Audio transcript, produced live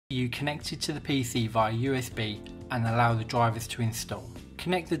NodeMCU connected to the PC via USB and allow the drivers to install.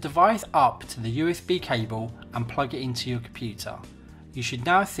 Connect the device up to the USB cable and plug it into your computer. You should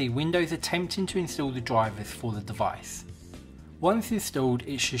now see Windows attempting to install the drivers for the device. Once installed,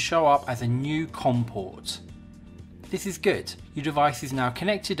 it should show up as a new COM port. This is good. Your device is now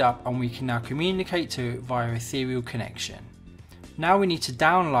connected up and we can now communicate to it via a serial connection. Now we need to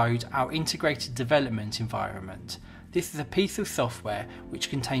download our integrated development environment. This is a piece of software which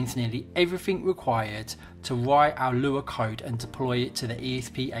contains nearly everything required to write our Lua code and deploy it to the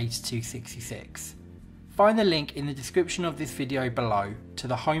ESP8266. Find the link in the description of this video below to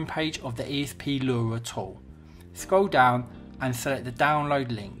the homepage of the ESP Lua tool. Scroll down and select the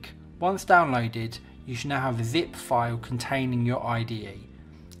download link. Once downloaded, you should now have a zip file containing your IDE.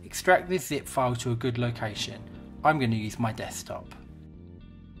 Extract this zip file to a good location. I'm going to use my desktop.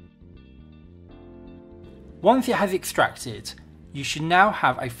 Once it has extracted, you should now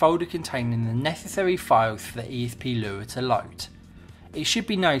have a folder containing the necessary files for the ESP Lua to load. It should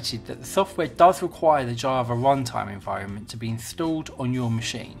be noted that the software does require the Java runtime environment to be installed on your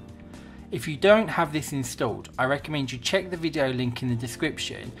machine. If you don't have this installed, I recommend you check the video link in the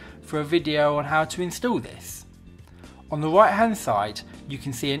description for a video on how to install this. On the right hand side, you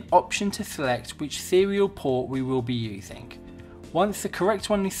can see an option to select which serial port we will be using. Once the correct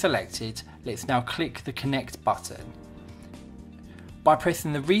one is selected, let's now click the connect button. By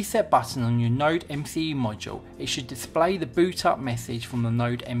pressing the reset button on your NodeMCU module, it should display the boot up message from the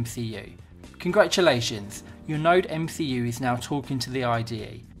NodeMCU. Congratulations, your NodeMCU is now talking to the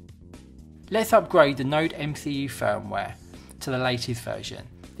IDE. Let's upgrade the NodeMCU firmware to the latest version.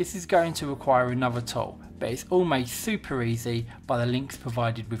 This is going to require another tool, but it's all made super easy by the links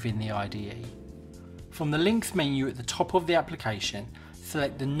provided within the IDE. From the links menu at the top of the application,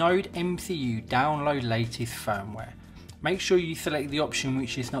 select the NodeMCU Download Latest Firmware. Make sure you select the option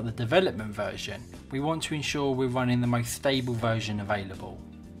which is not the development version. We want to ensure we're running the most stable version available.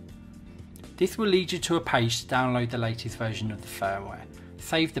 This will lead you to a page to download the latest version of the firmware.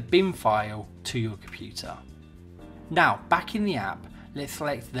 Save the bin file to your computer. Now, back in the app, let's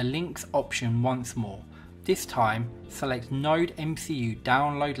select the links option once more. This time, select NodeMCU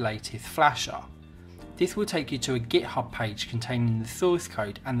Download Latest Flasher. This will take you to a GitHub page containing the source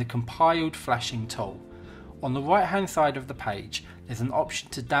code and the compiled flashing tool. On the right hand side of the page, there's an option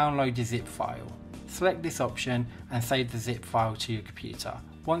to download a zip file. Select this option and save the zip file to your computer.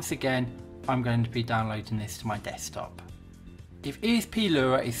 Once again, I'm going to be downloading this to my desktop. If ESP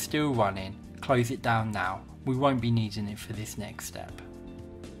Lua is still running, close it down now. We won't be needing it for this next step.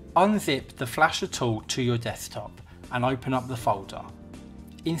 Unzip the flasher tool to your desktop and open up the folder.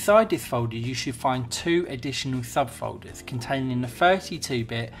 Inside this folder you should find two additional subfolders containing the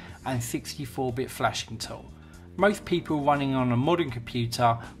 32-bit and 64-bit flashing tool. Most people running on a modern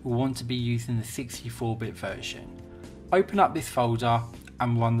computer will want to be using the 64-bit version. Open up this folder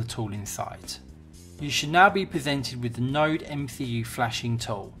and run the tool inside. You should now be presented with the NodeMCU flashing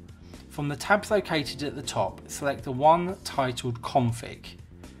tool. From the tabs located at the top, select the one titled Config.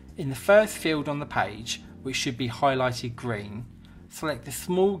 In the first field on the page, which should be highlighted green, select the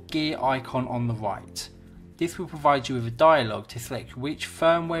small gear icon on the right. This will provide you with a dialog to select which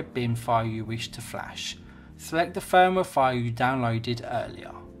firmware bin file you wish to flash. Select the firmware file you downloaded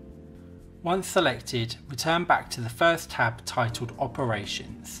earlier. Once selected, return back to the first tab titled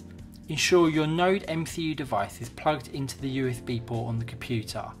Operations. Ensure your NodeMCU device is plugged into the USB port on the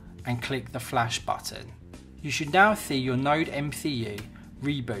computer and click the flash button. You should now see your NodeMCU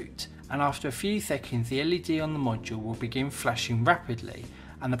reboot, and after a few seconds the LED on the module will begin flashing rapidly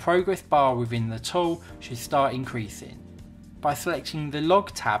and the progress bar within the tool should start increasing. By selecting the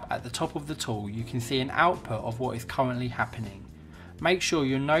log tab at the top of the tool, you can see an output of what is currently happening. Make sure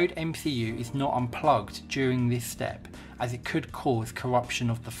your NodeMCU is not unplugged during this step, as it could cause corruption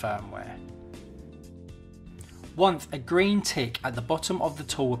of the firmware. Once a green tick at the bottom of the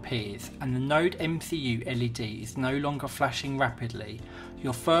tool appears and the NodeMCU LED is no longer flashing rapidly,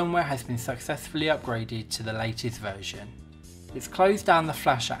 your firmware has been successfully upgraded to the latest version. Let's close down the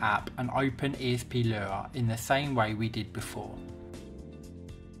Flasher app and open ESP Lua in the same way we did before.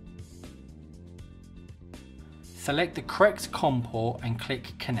 Select the correct COM port and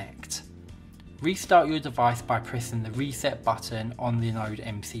click Connect. Restart your device by pressing the reset button on the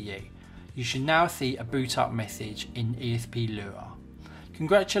NodeMCU. You should now see a boot up message in ESP Lua.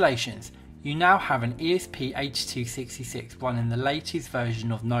 Congratulations, you now have an ESP8266 running the latest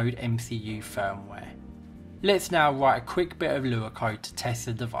version of NodeMCU firmware. Let's now write a quick bit of Lua code to test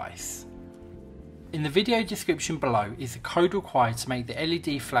the device. In the video description below is the code required to make the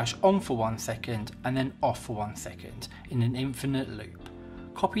LED flash on for 1 second and then off for 1 second in an infinite loop.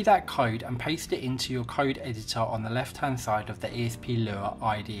 Copy that code and paste it into your code editor on the left hand side of the ESP Lua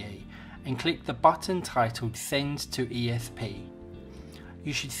IDE and click the button titled Send to ESP.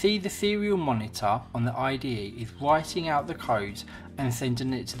 You should see the serial monitor on the IDE is writing out the code and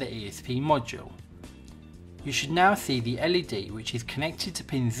sending it to the ESP module. You should now see the LED, which is connected to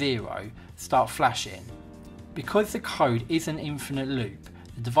pin 0, start flashing. Because the code is an infinite loop,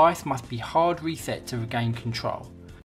 the device must be hard reset to regain control.